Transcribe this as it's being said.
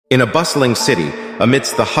In a bustling city,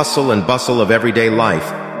 amidst the hustle and bustle of everyday life,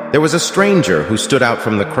 there was a stranger who stood out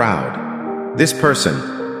from the crowd. This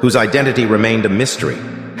person, whose identity remained a mystery,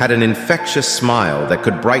 had an infectious smile that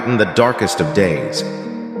could brighten the darkest of days.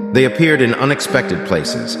 They appeared in unexpected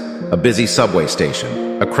places, a busy subway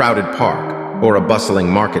station, a crowded park, or a bustling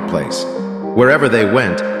marketplace. Wherever they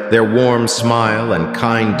went, their warm smile and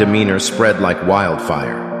kind demeanor spread like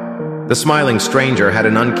wildfire. The smiling stranger had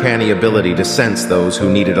an uncanny ability to sense those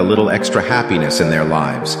who needed a little extra happiness in their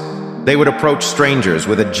lives. They would approach strangers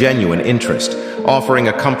with a genuine interest, offering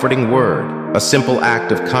a comforting word, a simple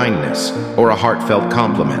act of kindness, or a heartfelt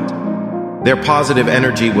compliment. Their positive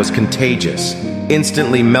energy was contagious,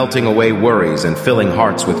 instantly melting away worries and filling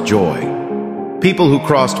hearts with joy. People who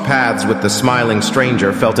crossed paths with the smiling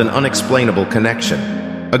stranger felt an unexplainable connection,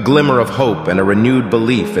 a glimmer of hope and a renewed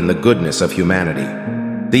belief in the goodness of humanity.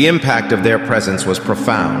 The impact of their presence was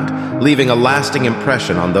profound, leaving a lasting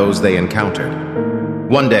impression on those they encountered.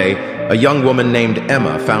 One day, a young woman named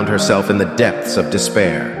Emma found herself in the depths of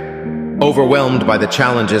despair. Overwhelmed by the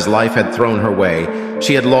challenges life had thrown her way,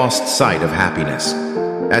 she had lost sight of happiness.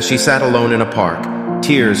 As she sat alone in a park,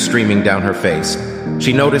 tears streaming down her face,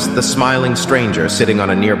 she noticed the smiling stranger sitting on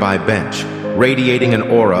a nearby bench, radiating an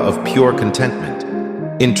aura of pure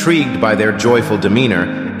contentment. Intrigued by their joyful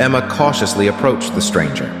demeanor, Emma cautiously approached the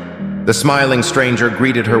stranger. The smiling stranger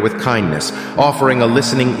greeted her with kindness, offering a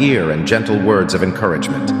listening ear and gentle words of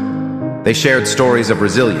encouragement. They shared stories of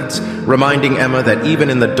resilience, reminding Emma that even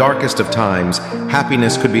in the darkest of times,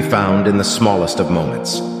 happiness could be found in the smallest of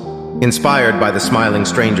moments. Inspired by the smiling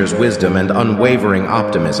stranger's wisdom and unwavering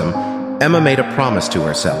optimism, Emma made a promise to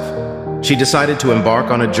herself. She decided to embark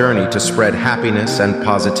on a journey to spread happiness and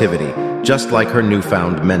positivity, just like her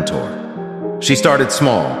newfound mentor. She started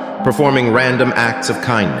small, performing random acts of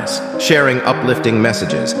kindness, sharing uplifting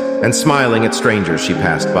messages, and smiling at strangers she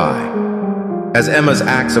passed by. As Emma's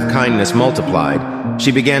acts of kindness multiplied,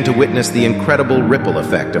 she began to witness the incredible ripple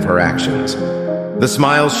effect of her actions. The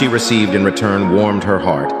smiles she received in return warmed her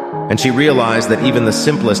heart, and she realized that even the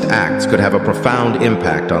simplest acts could have a profound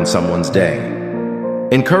impact on someone's day.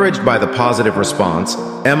 Encouraged by the positive response,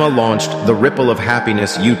 Emma launched the Ripple of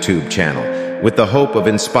Happiness YouTube channel with the hope of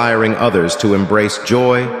inspiring others to embrace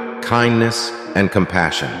joy, kindness, and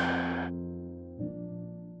compassion.